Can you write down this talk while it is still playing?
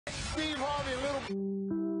Steve Harvey a little.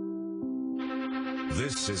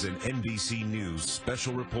 This is an NBC News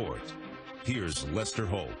special report. Here's Lester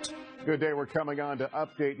Holt. Good day. We're coming on to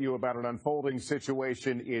update you about an unfolding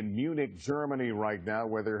situation in Munich, Germany right now,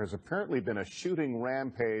 where there has apparently been a shooting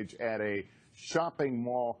rampage at a shopping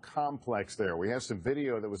mall complex there. We have some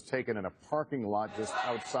video that was taken in a parking lot just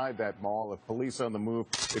outside that mall. The police on the move.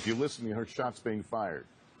 If you listen, you hear shots being fired.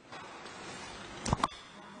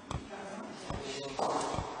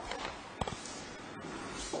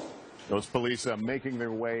 Those police making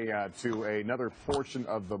their way to another portion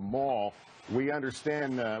of the mall. We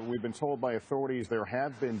understand, we've been told by authorities there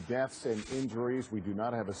have been deaths and injuries. We do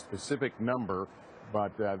not have a specific number,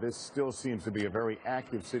 but this still seems to be a very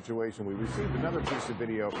active situation. We received another piece of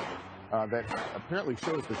video that apparently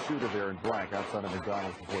shows the shooter there in black outside of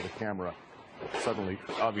McDonald's before the camera suddenly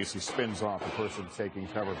obviously spins off the person taking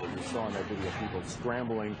cover. But you saw in that video people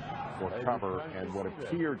scrambling for cover and what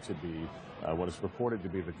appeared to be, what is reported to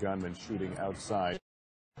be the gunman shooting outside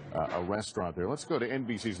a restaurant there. Let's go to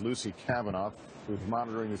NBC's Lucy Kavanaugh, who's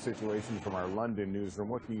monitoring the situation from our London newsroom.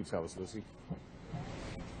 What can you tell us, Lucy?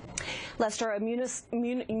 Lester, a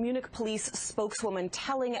Munich police spokeswoman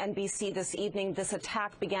telling NBC this evening this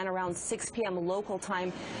attack began around 6 p.m. local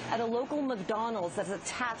time at a local McDonald's that's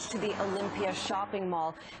attached to the Olympia shopping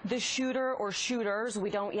mall. The shooter or shooters,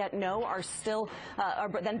 we don't yet know, are still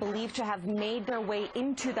are then believed to have made their way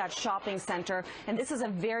into that shopping center. And this is a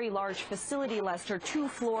very large facility, Lester, 2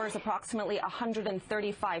 floors, approximately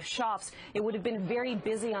 135 shops. It would have been very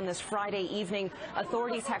busy on this Friday evening.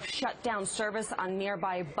 Authorities have shut down service on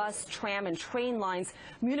nearby bus, tram, and train lines.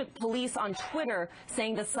 Munich police on Twitter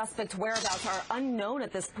saying the suspect's whereabouts are unknown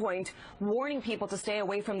at this point, warning people to stay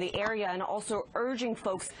away from the area and also urging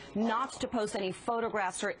folks not to post any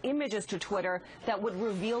photographs or images to Twitter that would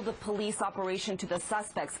reveal the police operation to the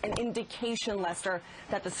suspects. An indication, Lester,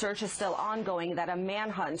 that the search is still ongoing, that a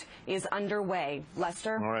manhunt is underway.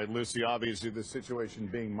 Lester? All right, Lucy, obviously the situation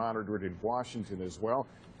being monitored in Washington as well.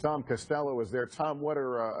 Tom Costello is there. Tom, what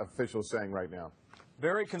are officials saying right now?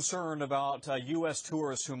 Very concerned about U.S.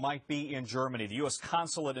 tourists who might be in Germany. The U.S.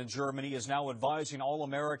 consulate in Germany is now advising all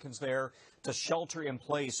Americans there to shelter in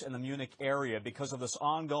place in the Munich area because of this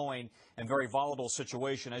ongoing and very volatile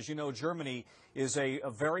situation. As you know, Germany is a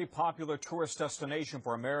very popular tourist destination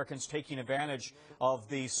for Americans taking advantage of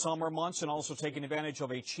the summer months and also taking advantage of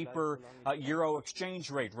a cheaper euro exchange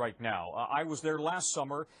rate right now. I was there last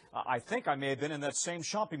summer. I think I may have been in that same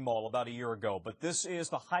shopping mall about a year ago, but this is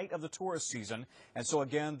the height of the tourist season. And so,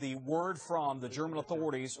 again, the word from the German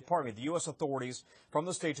authorities, the U.S. authorities, from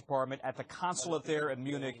the State Department at the consulate there in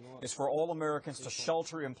Munich is for all Americans to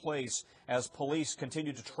shelter in place as police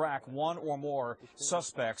continue to track one or more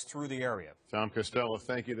suspects through the area. Tom Costello,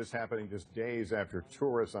 thank you. This happening just days after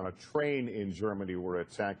tourists on a train in Germany were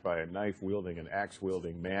attacked by a knife-wielding and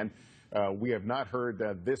axe-wielding man. We have not heard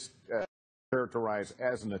this characterized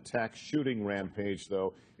as an attack. Shooting rampage,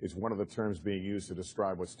 though, is one of the terms being used to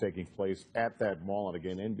describe what's taking place at that mall. And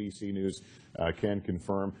again, NBC News can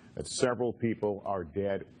confirm that several people are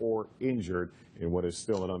dead or injured in what is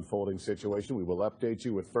still an unfolding situation. We will update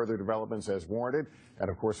you with further developments as warranted, and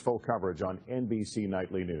of course, full coverage on NBC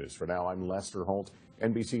Nightly News. For now, I'm Lester Holt,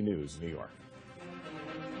 NBC News, New York.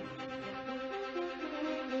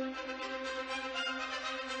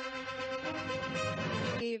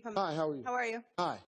 Hi, how are you? How are you? Hi.